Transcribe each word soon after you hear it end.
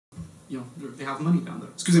they have money down there.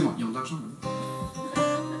 Excusez-moi, ils ont de l'argent là.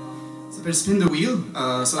 Ça s'appelle Spin the Wheel.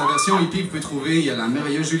 Sur la version hippie, vous pouvez trouver, il y a la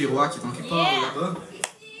merveilleuse Julie Roy qui est en quelque part là-bas.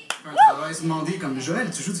 Un travail se demander comme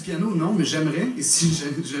Joël, tu joues du piano? Non, mais j'aimerais. Et si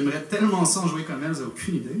j'aimerais tellement ça en jouer comme elle, vous n'avez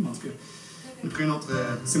aucune idée. Mais en tout cas, on a pris une autre.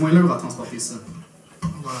 C'est moins lourd à transporter ça.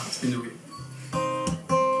 Voilà, Spin the Wheel.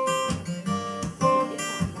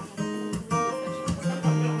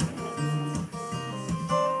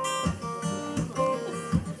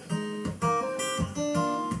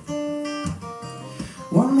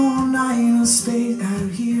 One more night of spade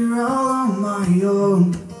out here all on my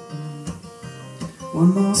own.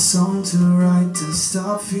 One more song to write to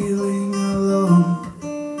stop feeling alone.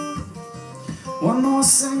 One more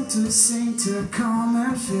sing to come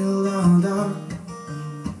and fill the dark.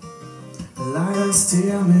 The light as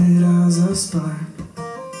dim as a spark.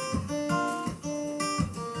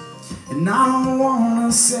 And I don't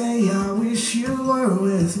wanna say I wish you were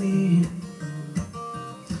with me.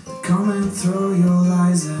 Come and throw your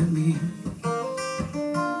lies at me.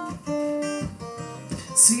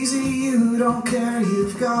 It's easy, you don't care,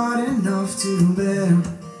 you've got enough to bear.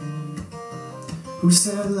 Who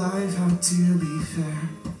said life had to be fair?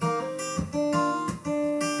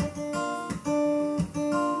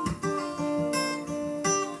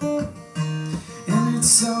 And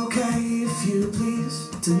it's okay if you please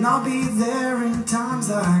to not be there in times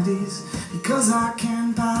like these, because I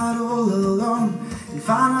can't paddle alone and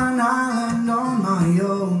find an island on my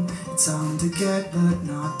own. It's time to get but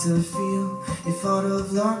not to feel. If out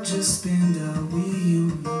of luck, just spin the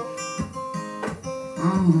wheel.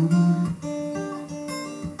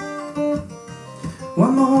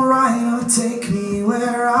 One more ride will take me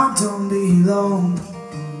where I don't belong.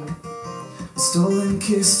 A stolen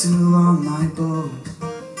kiss still on my boat.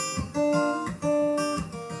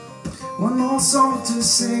 One more song to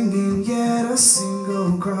sing in yet a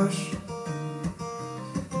single crush.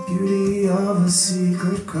 The beauty of a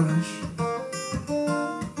secret crush.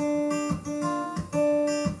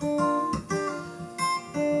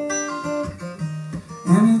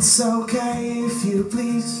 And it's okay if you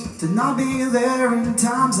please to not be there in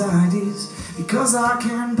times like these, because I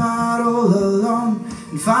can paddle alone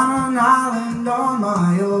and find an island on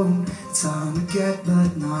my own. It's hard to get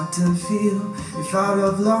but not to feel. If out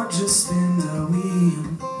of luck, just spin the wheel.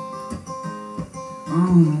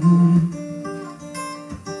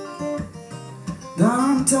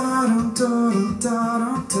 Dum dum dum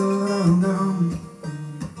dum dum dum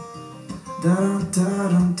dum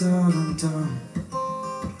dum dum dum.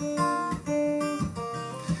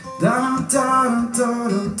 Da da da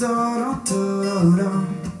da da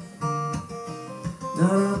da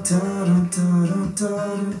da da da da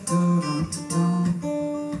da da.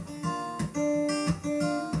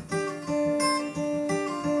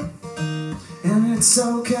 And it's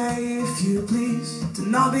okay if you please to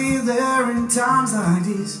not be there in times like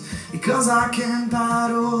these, because I can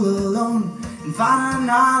paddle alone and find an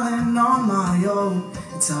island on my own.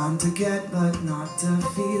 It's hard to get but not to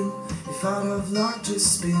feel. If out of luck,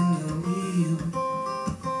 just spin the wheel.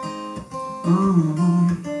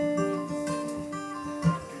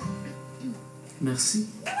 Merci.